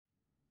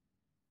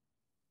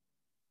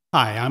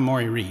Hi, I'm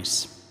Maury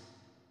Reese.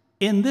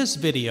 In this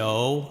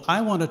video,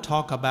 I want to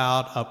talk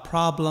about a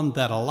problem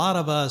that a lot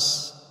of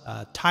us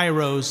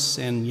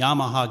Tyros and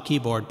Yamaha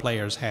keyboard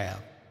players have.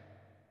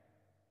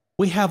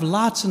 We have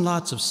lots and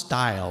lots of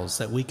styles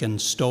that we can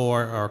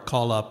store or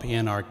call up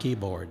in our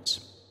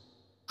keyboards.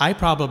 I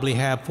probably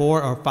have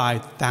 4,000 or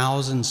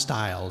 5,000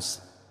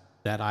 styles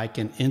that I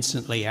can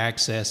instantly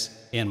access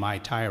in my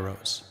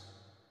Tyros.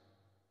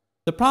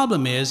 The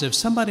problem is, if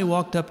somebody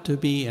walked up to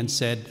me and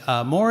said,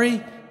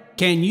 Maury,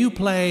 can you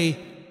play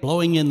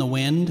Blowing in the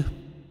Wind?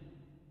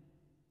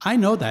 I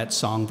know that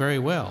song very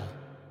well,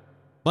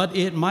 but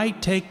it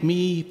might take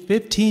me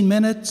 15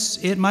 minutes,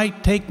 it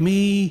might take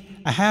me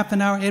a half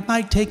an hour, it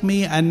might take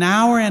me an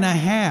hour and a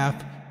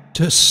half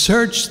to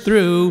search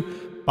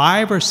through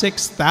 5,000 or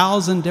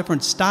 6,000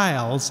 different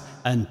styles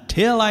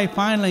until I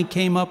finally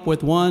came up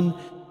with one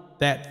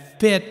that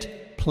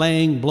fit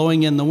playing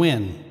Blowing in the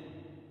Wind.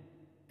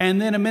 And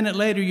then a minute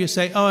later you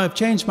say, oh, I've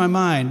changed my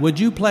mind.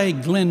 Would you play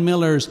Glenn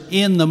Miller's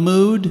In the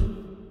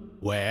Mood?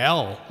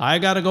 Well, I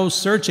got to go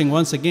searching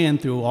once again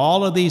through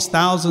all of these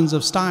thousands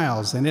of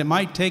styles, and it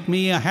might take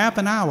me a half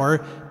an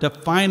hour to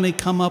finally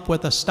come up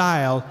with a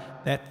style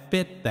that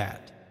fit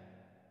that.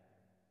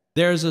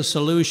 There's a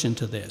solution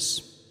to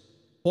this.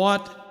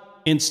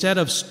 Instead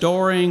of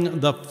storing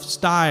the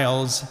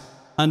styles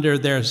under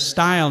their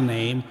style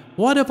name,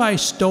 what if I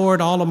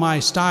stored all of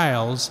my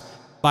styles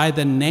by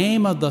the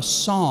name of the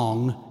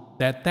song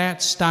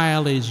that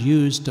style is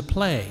used to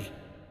play?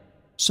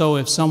 So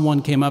if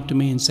someone came up to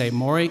me and say,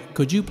 Maury,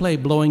 could you play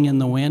Blowing in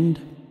the Wind?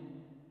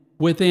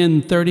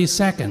 Within 30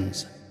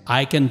 seconds,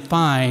 I can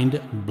find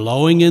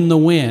Blowing in the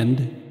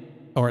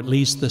Wind, or at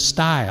least the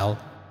style,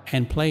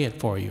 and play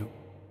it for you.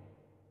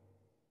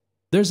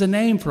 There's a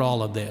name for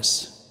all of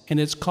this,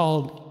 and it's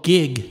called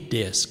gig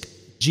disc,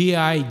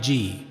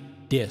 G-I-G,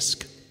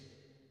 disc.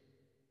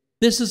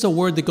 This is a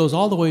word that goes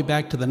all the way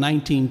back to the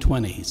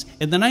 1920s.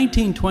 In the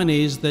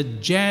 1920s, the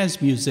jazz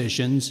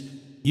musicians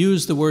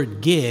used the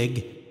word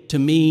gig to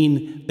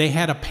mean they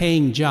had a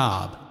paying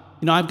job.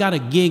 You know, I've got a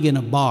gig in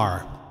a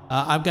bar.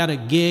 I've got a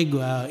gig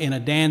in a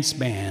dance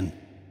band.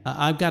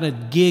 I've got a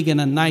gig in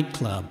a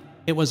nightclub.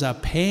 It was a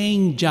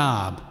paying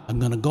job. I'm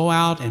going to go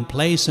out and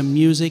play some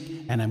music,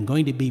 and I'm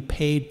going to be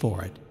paid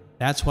for it.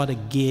 That's what a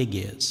gig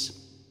is.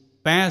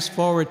 Fast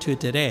forward to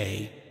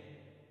today,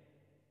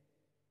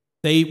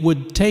 they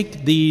would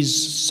take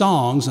these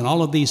songs and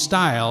all of these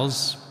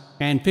styles,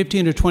 and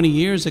 15 or 20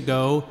 years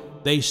ago,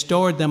 they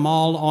stored them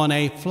all on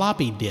a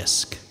floppy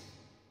disk,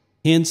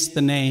 hence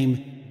the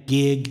name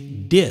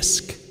gig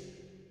disc.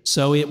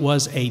 So it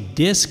was a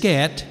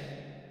diskette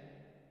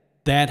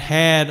that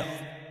had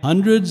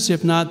hundreds,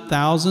 if not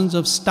thousands,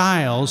 of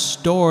styles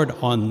stored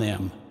on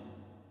them,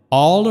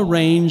 all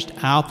arranged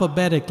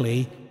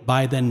alphabetically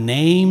by the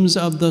names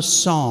of the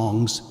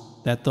songs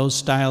that those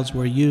styles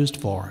were used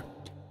for.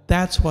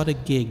 That's what a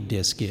gig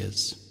disc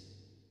is.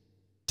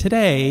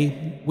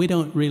 Today, we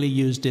don't really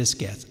use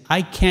diskettes.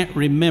 I can't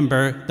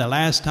remember the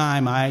last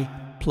time I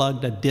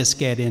plugged a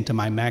diskette into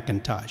my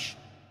Macintosh.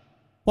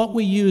 What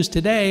we use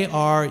today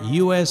are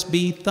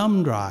USB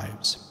thumb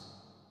drives.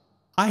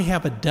 I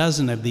have a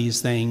dozen of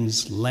these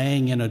things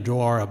laying in a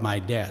drawer of my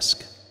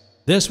desk.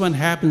 This one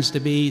happens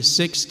to be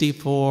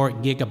 64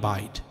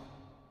 gigabyte.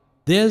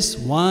 This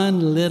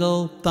one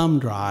little thumb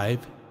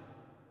drive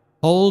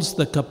holds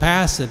the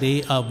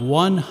capacity of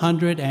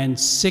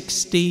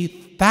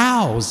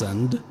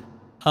 160,000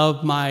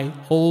 of my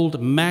old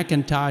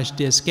Macintosh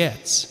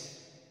diskettes.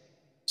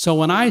 So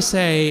when I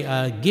say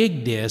a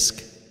gig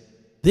disc,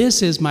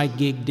 this is my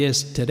gig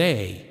disc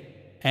today.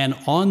 And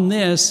on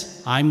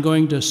this, I'm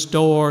going to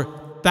store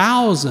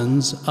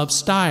thousands of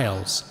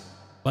styles.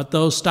 But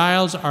those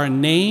styles are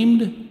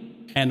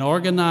named and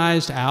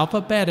organized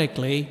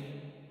alphabetically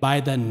by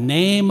the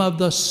name of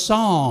the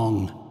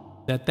song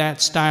that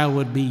style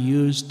would be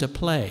used to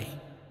play.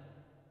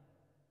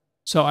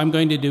 So I'm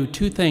going to do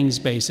two things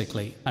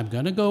basically. I'm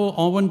going to go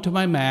over to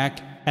my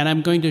Mac and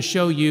I'm going to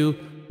show you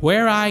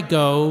where I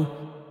go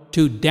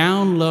to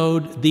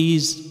download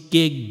these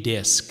gig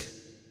discs.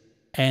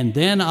 And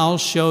then I'll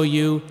show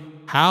you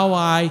how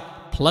I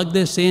plug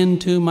this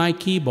into my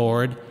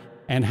keyboard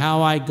and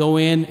how I go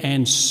in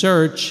and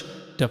search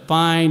to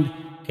find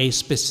a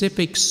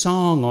specific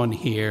song on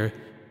here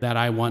that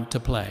I want to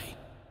play.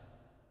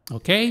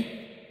 Okay?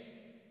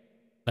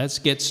 Let's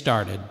get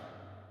started.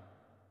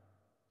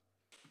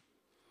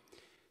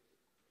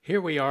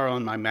 Here we are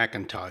on my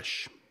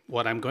Macintosh.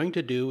 What I'm going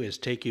to do is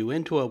take you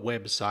into a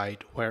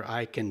website where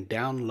I can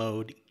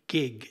download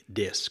gig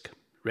disc.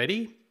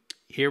 Ready?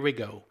 Here we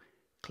go.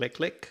 Click,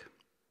 click.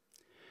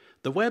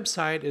 The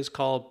website is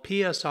called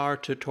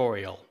PSR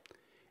Tutorial,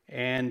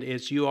 and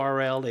its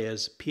URL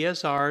is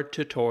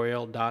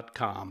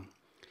psrtutorial.com.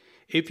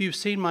 If you've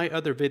seen my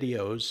other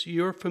videos,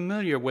 you're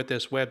familiar with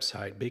this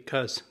website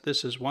because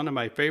this is one of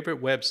my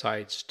favorite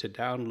websites to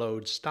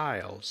download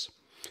styles.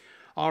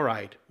 All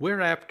right,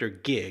 we're after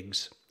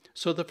gigs.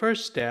 So the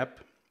first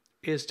step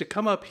is to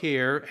come up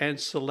here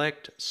and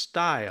select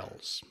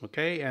styles,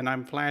 okay? And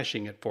I'm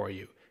flashing it for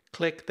you.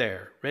 Click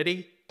there.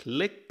 Ready?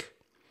 Click.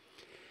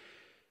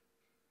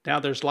 Now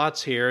there's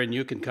lots here, and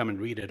you can come and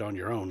read it on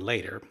your own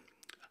later.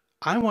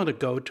 I want to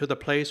go to the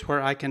place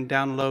where I can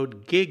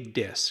download gig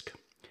disk.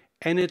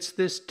 And it's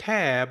this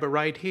tab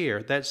right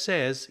here that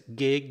says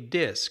gig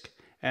disk.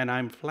 And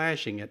I'm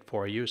flashing it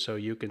for you so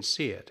you can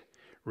see it.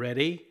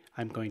 Ready?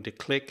 I'm going to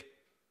click,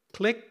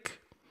 click.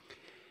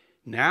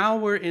 Now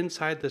we're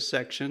inside the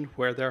section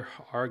where there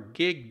are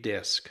gig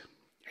disk.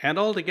 And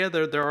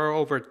altogether there are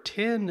over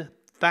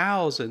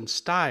 10,000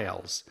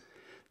 styles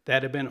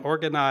that have been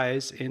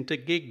organized into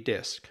gig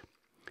disk.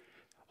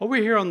 Over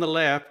here on the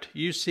left,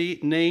 you see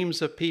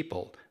names of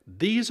people.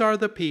 These are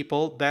the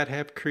people that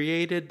have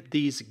created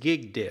these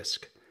gig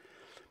disk.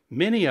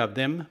 Many of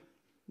them,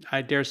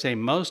 I dare say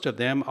most of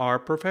them, are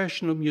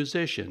professional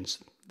musicians.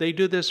 They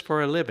do this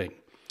for a living.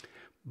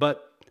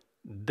 But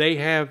they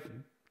have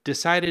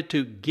decided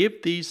to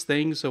give these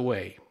things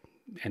away.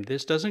 And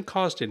this doesn't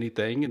cost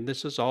anything, and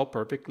this is all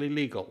perfectly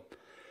legal.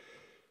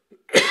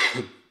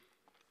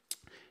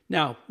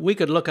 Now, we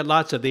could look at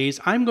lots of these.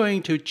 I'm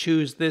going to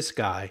choose this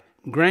guy,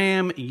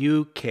 Graham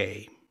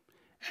UK,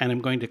 and I'm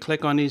going to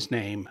click on his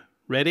name.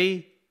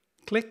 Ready?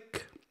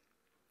 Click.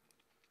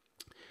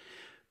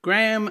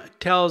 Graham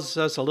tells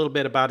us a little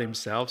bit about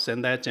himself,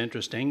 and that's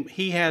interesting.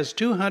 He has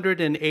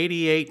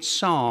 288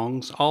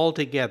 songs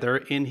altogether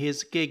in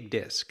his gig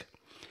disk.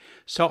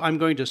 So I'm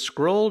going to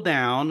scroll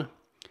down,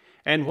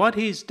 and what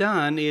he's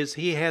done is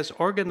he has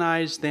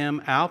organized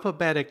them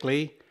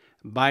alphabetically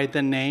by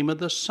the name of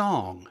the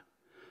song.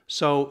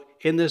 So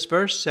in this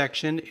verse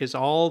section is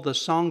all the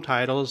song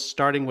titles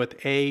starting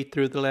with A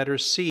through the letter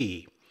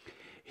C.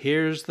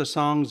 Here's the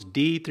songs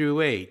D through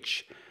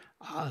H,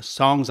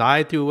 songs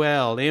I through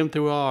L, M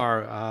through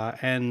R,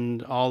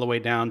 and all the way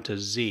down to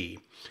Z.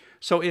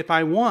 So if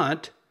I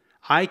want,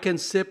 I can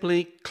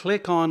simply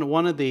click on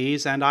one of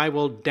these and I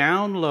will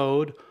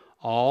download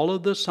all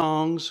of the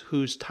songs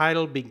whose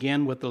title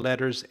begin with the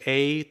letters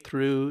A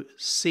through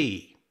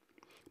C.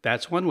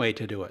 That's one way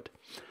to do it.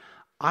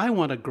 I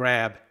want to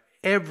grab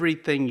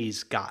everything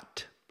he's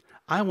got.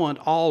 I want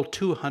all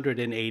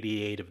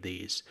 288 of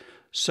these.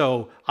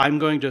 So I'm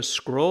going to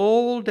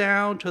scroll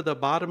down to the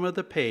bottom of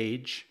the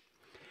page,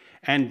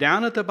 and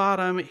down at the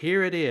bottom,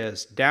 here it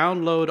is,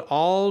 download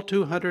all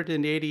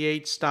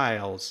 288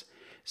 styles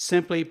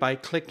simply by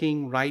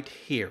clicking right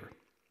here.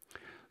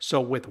 So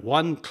with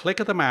one click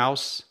of the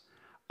mouse,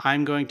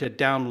 I'm going to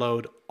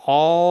download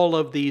all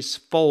of these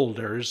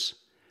folders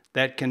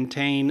that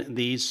contain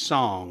these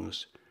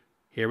songs.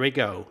 Here we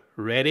go.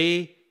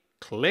 Ready?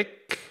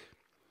 Click,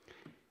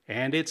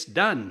 and it's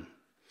done.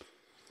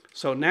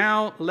 So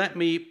now let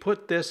me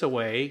put this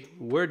away.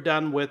 We're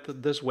done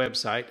with this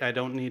website. I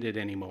don't need it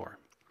anymore.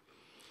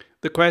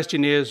 The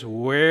question is,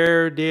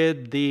 where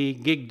did the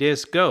gig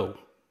disk go?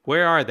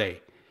 Where are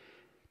they?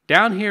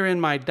 Down here in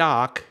my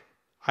dock,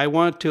 I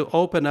want to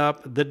open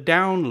up the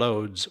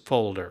downloads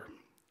folder.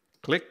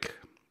 Click,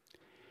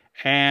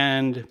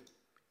 and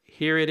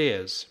here it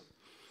is.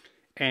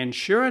 And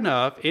sure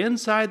enough,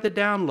 inside the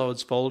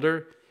downloads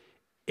folder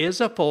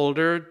is a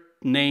folder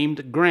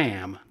named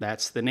Graham.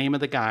 That's the name of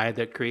the guy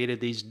that created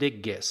these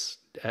gig disk.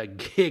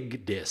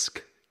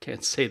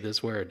 Can't say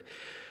this word.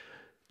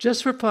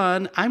 Just for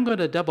fun, I'm going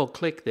to double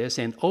click this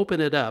and open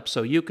it up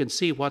so you can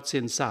see what's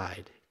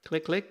inside.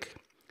 Click, click.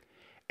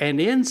 And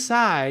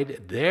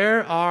inside,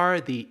 there are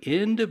the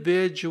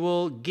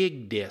individual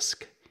gig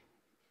disk.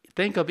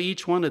 Think of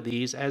each one of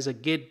these as a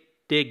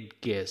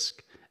gig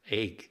disk.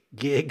 A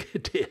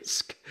gig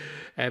disk.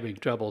 Having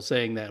trouble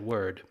saying that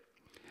word.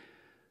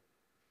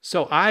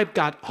 So I've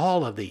got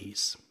all of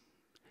these,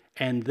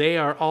 and they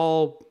are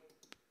all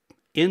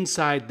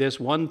inside this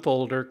one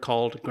folder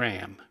called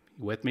Graham.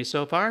 With me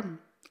so far?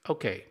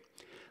 Okay.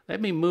 Let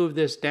me move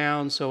this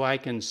down so I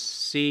can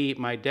see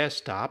my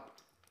desktop.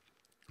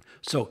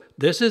 So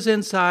this is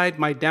inside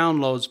my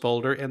downloads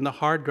folder in the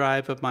hard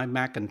drive of my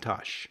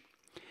Macintosh.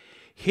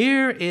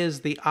 Here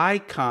is the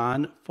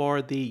icon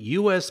for the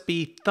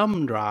USB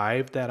thumb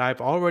drive that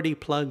I've already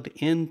plugged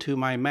into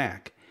my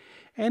Mac.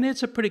 And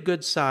it's a pretty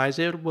good size.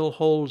 It will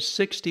hold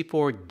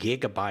 64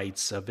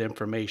 gigabytes of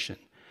information.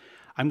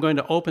 I'm going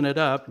to open it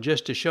up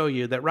just to show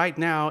you that right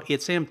now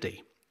it's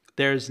empty.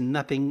 There's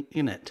nothing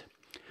in it.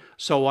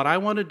 So what I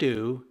want to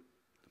do,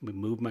 let me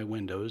move my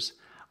windows,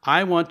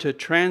 I want to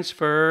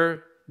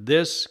transfer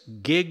this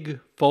gig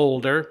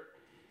folder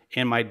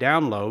in my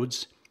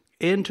downloads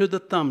into the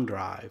thumb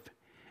drive.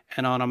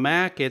 And on a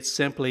Mac, it's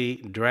simply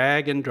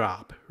drag and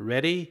drop.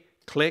 Ready?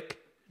 Click,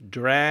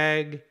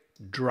 drag,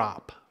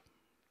 drop.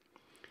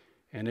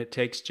 And it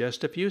takes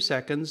just a few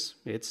seconds.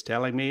 It's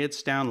telling me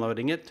it's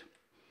downloading it.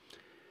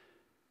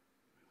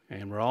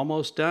 And we're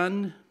almost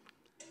done.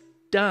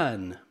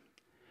 Done.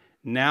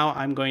 Now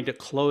I'm going to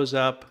close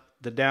up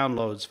the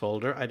downloads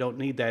folder. I don't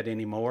need that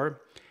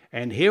anymore.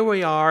 And here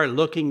we are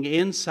looking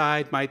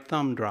inside my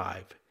thumb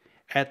drive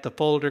at the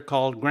folder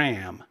called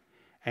Graham.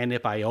 And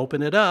if I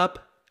open it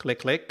up, click,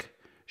 click,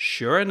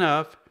 sure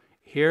enough,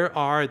 here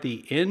are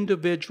the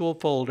individual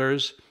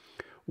folders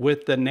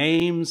with the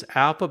names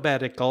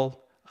alphabetical,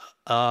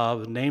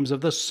 names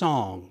of the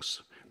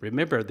songs.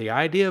 Remember, the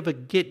idea of a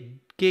gig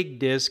gig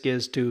disc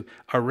is to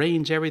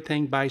arrange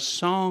everything by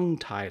song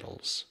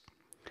titles,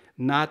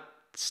 not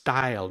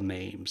style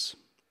names.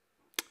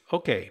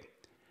 Okay.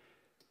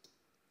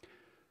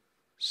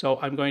 So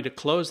I'm going to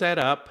close that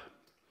up.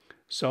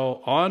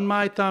 So on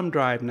my thumb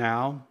drive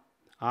now,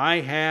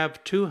 I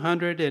have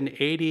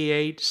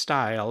 288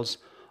 styles,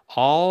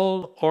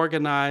 all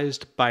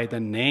organized by the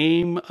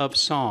name of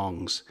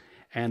songs,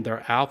 and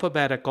they're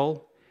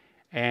alphabetical,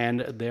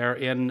 and they're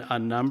in a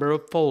number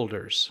of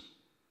folders.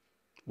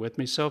 With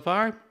me so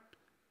far?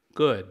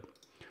 Good.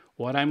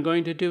 What I'm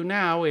going to do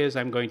now is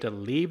I'm going to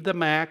leave the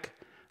Mac,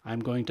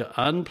 I'm going to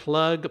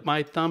unplug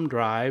my thumb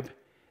drive,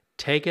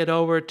 take it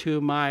over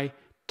to my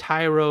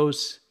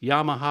Tyros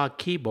Yamaha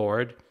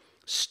keyboard,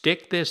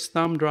 stick this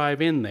thumb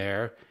drive in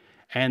there,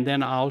 and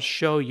then I'll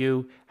show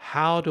you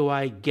how do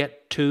I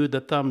get to the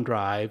thumb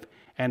drive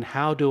and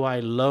how do I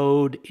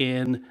load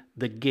in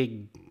the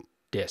gig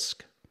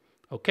disc.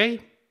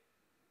 Okay?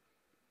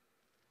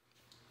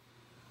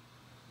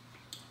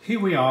 Here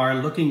we are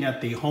looking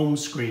at the home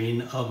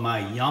screen of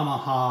my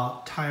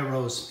Yamaha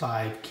Tyros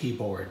 5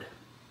 keyboard.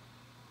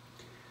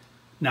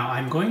 Now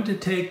I'm going to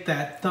take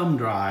that thumb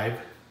drive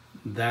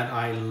that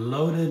I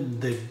loaded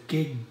the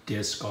gig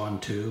disc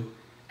onto,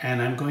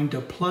 and I'm going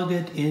to plug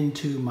it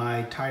into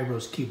my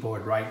Tyros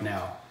keyboard right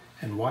now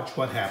and watch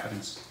what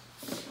happens.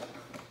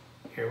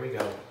 Here we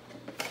go.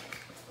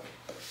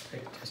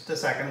 Take just a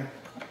second.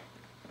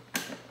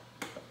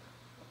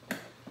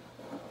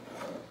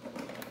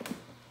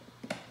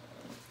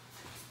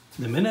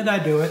 The minute I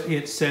do it,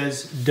 it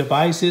says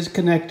device is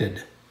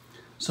connected.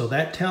 So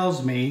that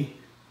tells me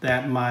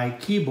that my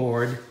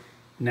keyboard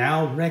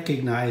now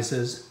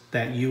recognizes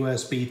that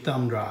USB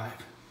thumb drive.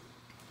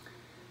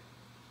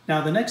 Now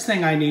the next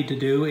thing I need to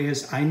do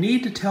is I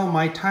need to tell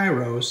my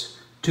Tyros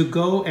to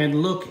go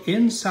and look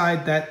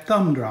inside that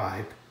thumb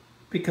drive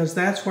because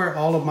that's where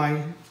all of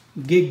my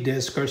gig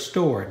discs are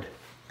stored.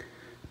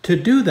 To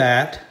do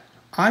that,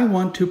 I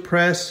want to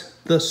press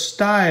the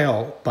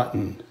Style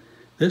button,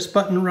 this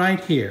button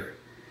right here.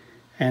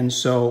 And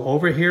so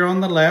over here on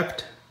the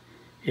left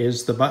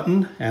is the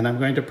button, and I'm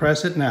going to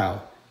press it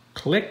now.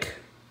 Click.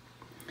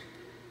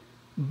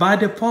 By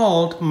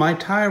default, my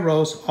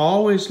Tyros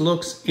always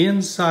looks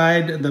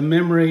inside the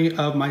memory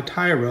of my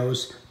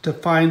Tyros to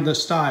find the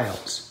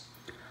styles.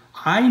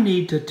 I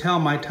need to tell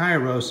my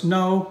Tyros,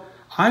 no,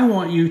 I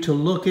want you to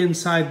look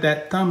inside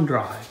that thumb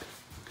drive.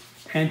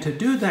 And to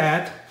do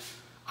that,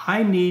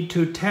 I need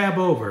to tab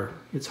over.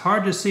 It's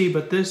hard to see,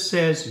 but this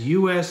says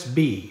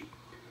USB.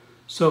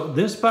 So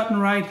this button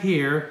right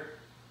here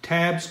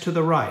tabs to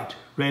the right.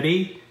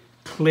 Ready?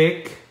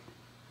 Click,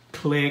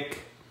 click,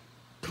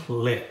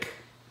 click.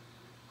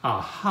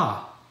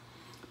 Aha.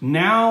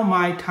 Now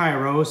my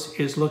Tyros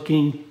is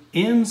looking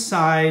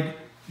inside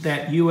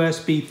that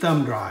USB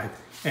thumb drive.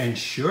 And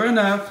sure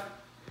enough,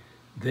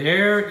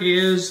 there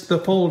is the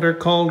folder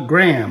called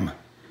Gram.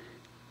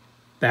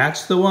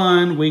 That's the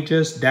one we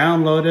just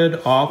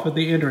downloaded off of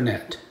the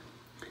internet.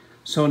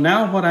 So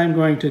now what I'm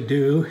going to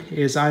do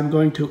is I'm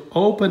going to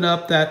open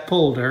up that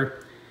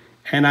folder,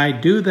 and I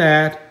do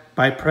that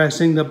by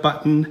pressing the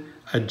button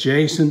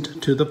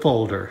adjacent to the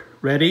folder.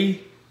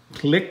 Ready?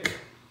 Click.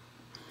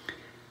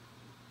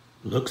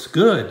 Looks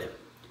good.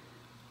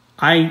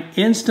 I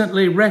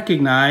instantly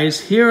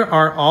recognize here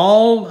are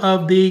all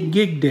of the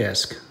gig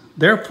discs.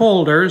 They're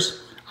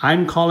folders.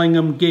 I'm calling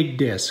them gig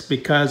discs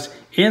because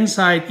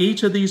inside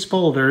each of these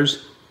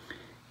folders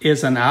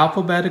is an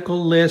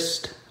alphabetical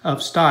list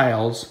of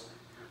styles,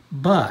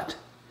 but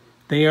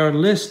they are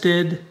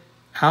listed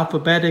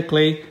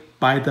alphabetically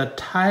by the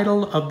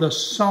title of the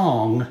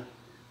song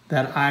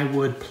that I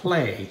would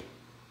play.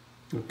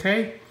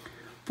 Okay?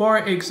 For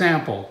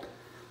example,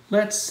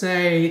 let's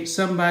say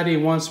somebody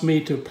wants me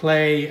to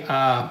play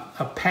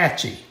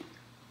Apache.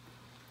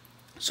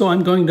 So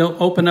I'm going to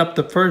open up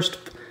the first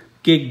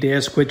gig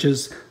disc, which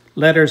is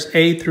letters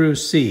A through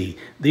C.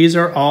 These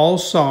are all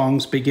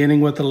songs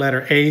beginning with the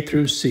letter A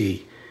through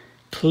C.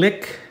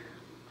 Click.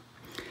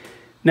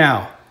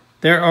 Now,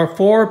 there are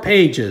 4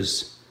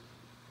 pages,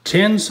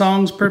 10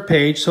 songs per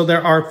page, so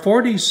there are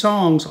 40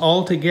 songs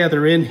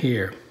altogether in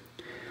here.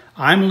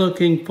 I'm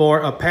looking for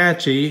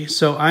Apache,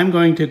 so I'm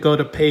going to go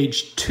to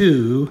page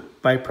 2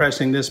 by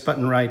pressing this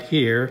button right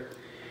here.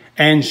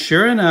 And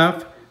sure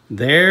enough,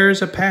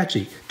 there's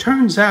Apache.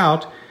 Turns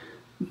out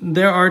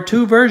there are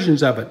 2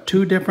 versions of it,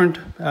 2 different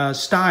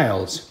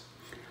styles.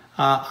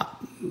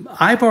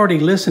 I've already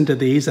listened to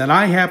these, and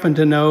I happen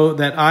to know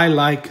that I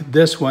like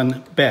this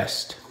one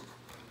best.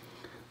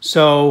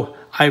 So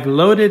I've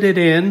loaded it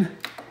in,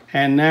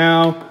 and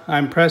now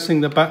I'm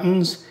pressing the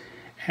buttons,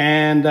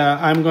 and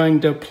I'm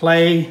going to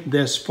play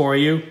this for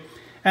you,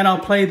 and I'll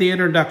play the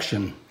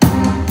introduction.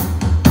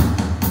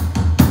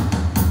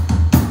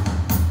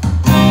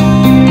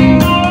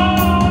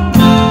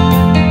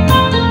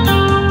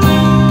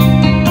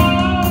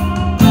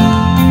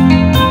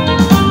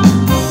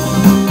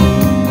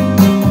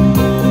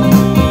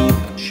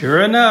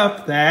 Sure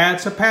enough,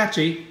 that's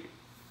Apache.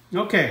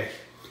 Okay,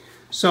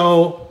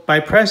 so by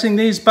pressing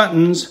these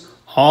buttons,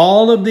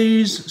 all of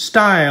these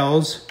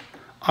styles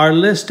are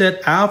listed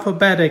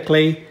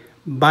alphabetically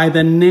by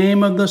the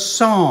name of the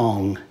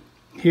song.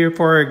 Here,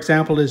 for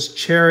example, is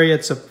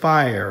Chariots of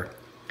Fire.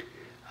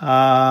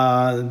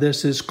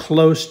 This is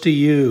Close to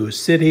You,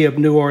 City of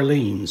New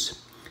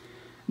Orleans.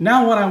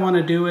 Now what I want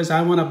to do is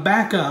I want to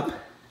back up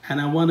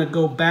and I want to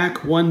go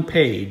back one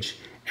page.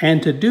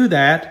 And to do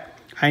that,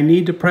 I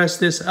need to press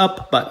this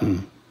up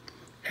button.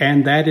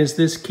 And that is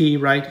this key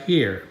right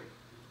here.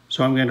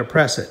 So I'm going to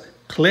press it.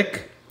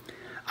 Click.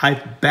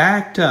 I've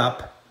backed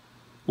up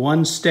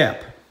one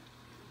step.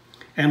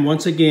 And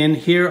once again,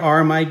 here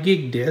are my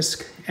gig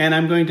disc. And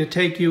I'm going to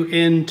take you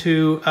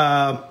into,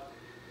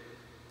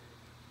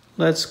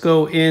 let's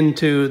go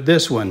into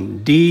this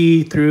one,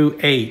 D through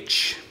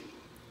H.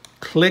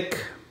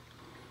 Click.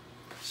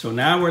 So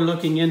now we're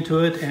looking into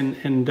it,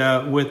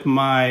 and with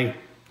my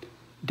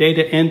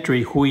data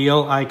entry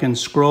wheel, I can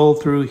scroll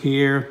through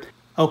here.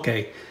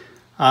 Okay,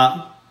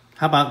 how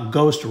about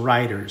Ghost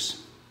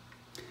Riders?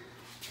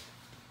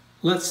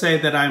 Let's say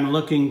that I'm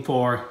looking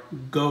for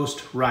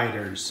Ghost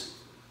Riders.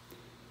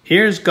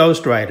 Here's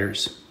Ghost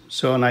Riders.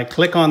 So when I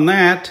click on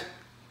that,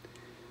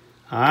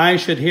 I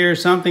should hear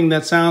something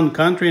that sounds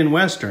country and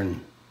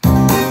western.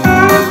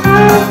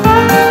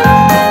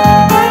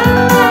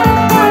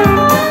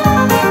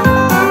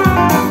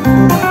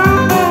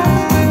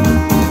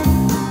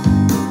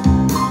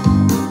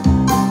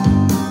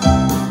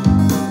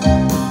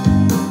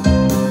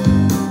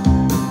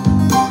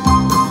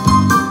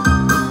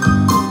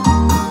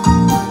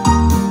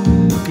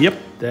 Yep,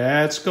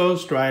 that's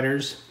Ghost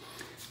Riders.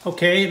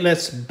 Okay,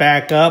 let's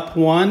back up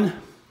one.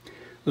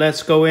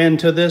 Let's go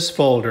into this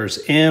folders,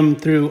 M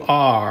through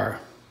R.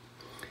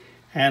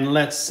 And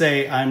let's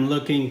say I'm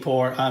looking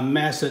for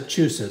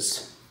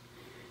Massachusetts.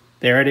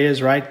 There it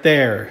is right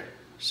there.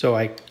 So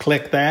I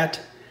click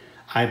that.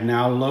 I've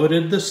now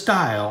loaded the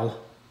style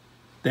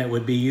that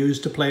would be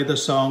used to play the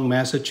song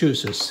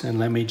Massachusetts. And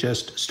let me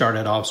just start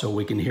it off so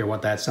we can hear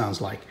what that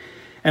sounds like.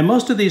 And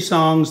most of these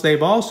songs,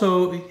 they've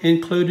also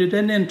included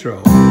an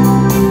intro.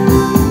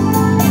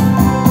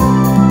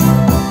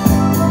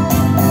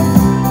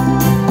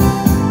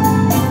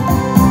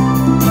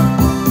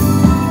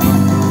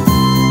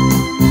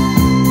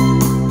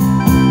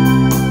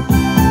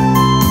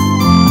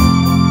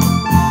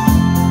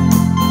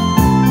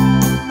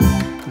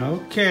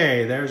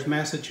 Okay, there's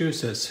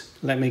Massachusetts.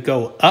 Let me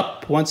go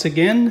up once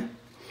again,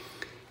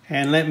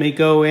 and let me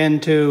go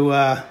into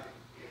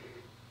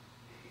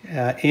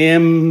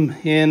M,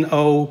 N,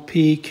 O,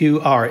 P, Q,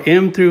 R,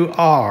 M through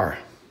R.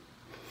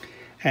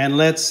 And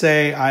let's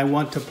say I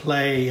want to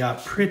play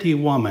Pretty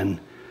Woman.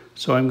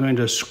 So I'm going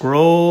to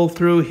scroll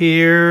through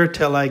here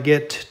till I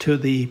get to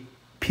the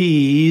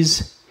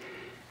P's.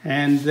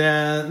 And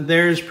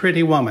there's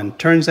Pretty Woman.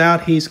 Turns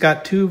out he's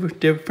got two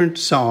different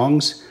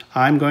songs.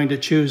 I'm going to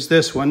choose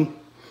this one.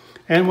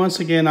 And once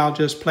again, I'll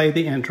just play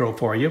the intro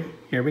for you.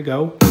 Here we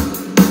go.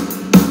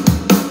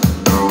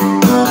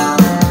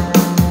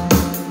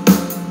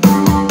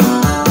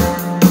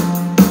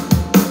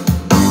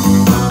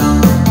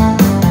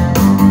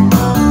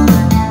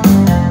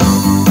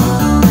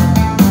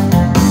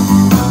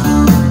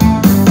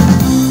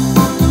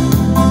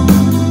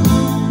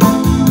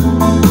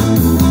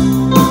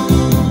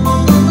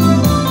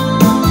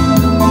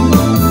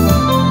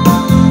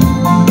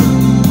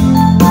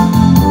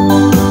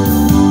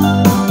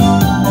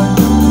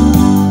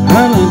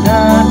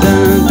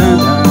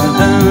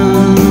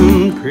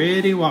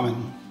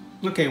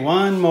 Okay,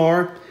 one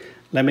more.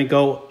 Let me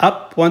go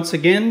up once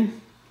again.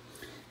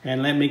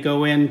 And let me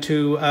go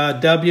into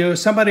W.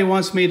 Somebody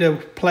wants me to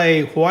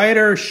play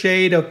Whiter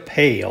Shade of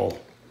Pale.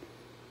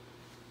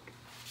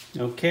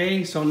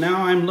 Okay, so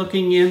now I'm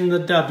looking in the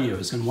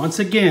W's. And once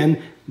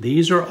again,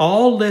 these are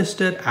all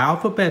listed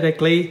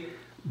alphabetically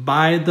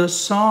by the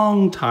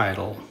song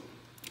title.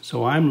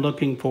 So I'm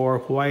looking for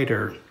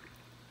Whiter.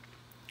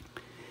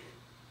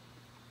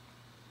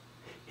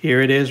 Here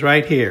it is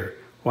right here,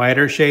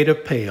 Whiter Shade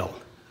of Pale.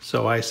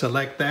 So I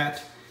select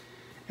that,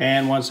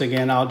 and once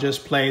again, I'll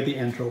just play the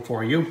intro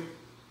for you.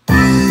 Yeah,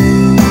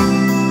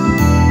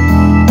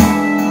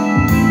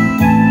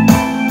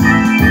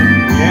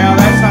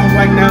 that sounds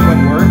like that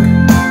would work.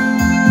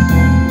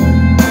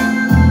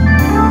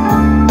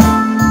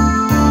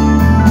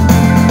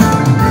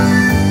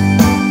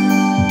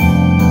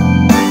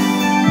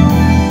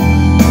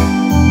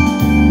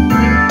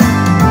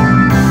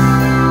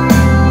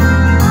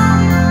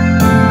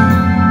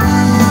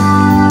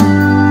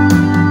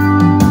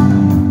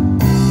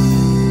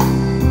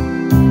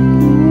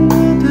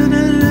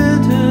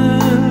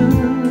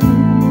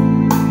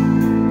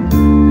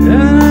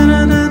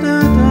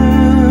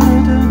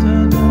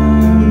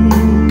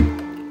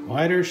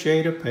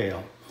 Shade of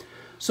Pale.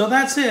 So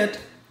that's it.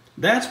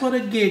 That's what a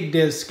gig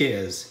disc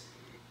is.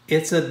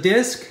 It's a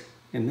disc,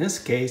 in this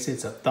case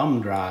it's a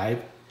thumb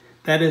drive,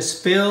 that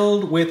is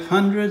filled with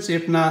hundreds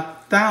if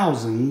not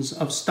thousands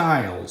of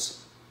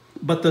styles.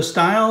 But the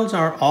styles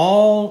are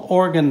all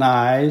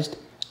organized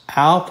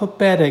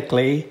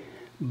alphabetically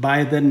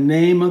by the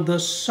name of the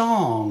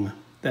song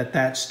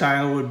that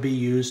style would be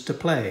used to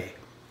play.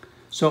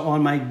 So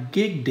on my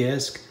gig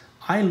disc,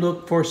 I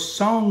look for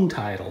song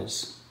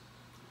titles.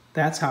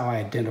 That's how I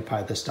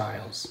identify the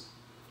styles.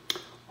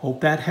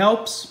 Hope that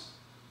helps.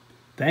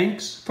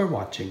 Thanks for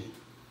watching.